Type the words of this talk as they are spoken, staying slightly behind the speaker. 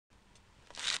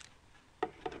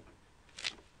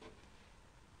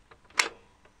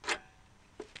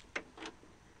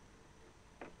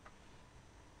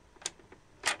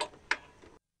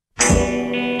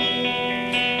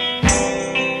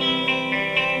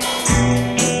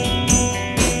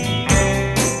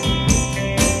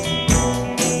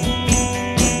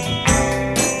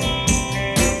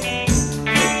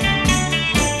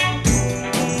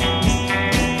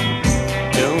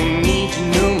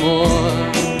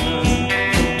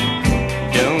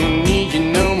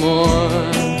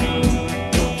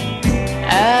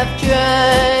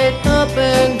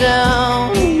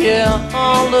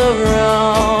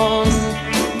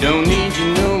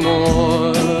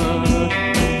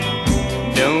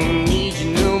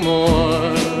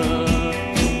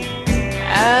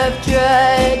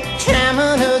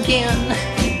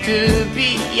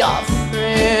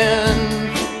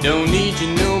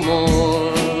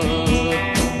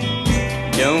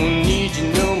don't need you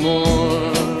no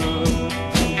more.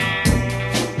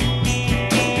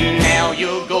 Now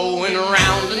you're going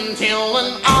around and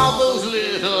telling all those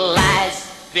little lies.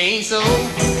 They ain't so,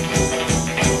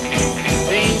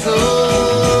 they ain't so.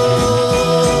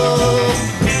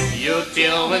 You're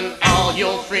telling all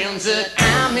your friends that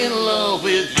I'm in love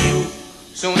with you.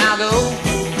 So now go,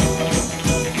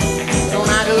 so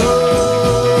now go.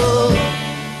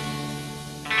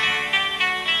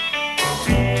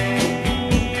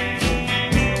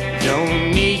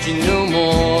 Don't need you no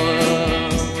more.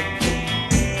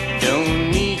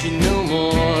 Don't need you no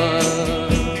more.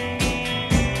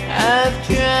 I've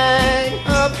tried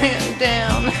up and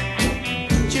down,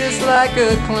 just like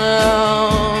a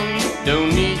clown. Don't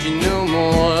need you no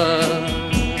more.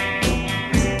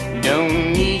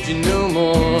 Don't need you no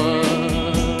more.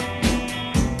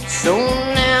 So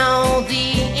now the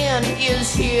end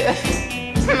is here.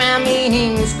 My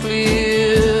meaning's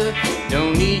clear.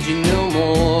 Don't need you no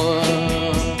more.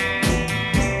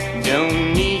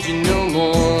 Don't need you no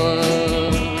more.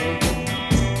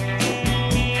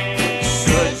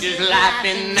 Such is life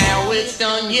and now it's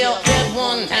done. Yeah, at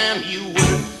one time you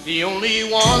were the only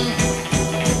one.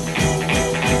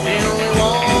 The only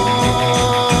one.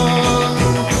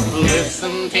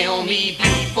 Listen, tell me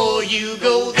before you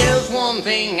go, there's one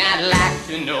thing I'd like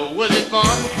to know. Was it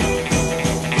fun?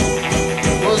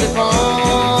 Was it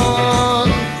fun?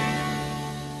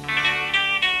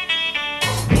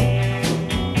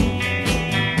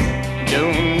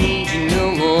 Don't need you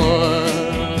no more.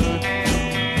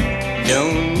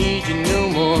 Don't need you no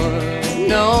more.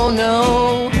 No, no.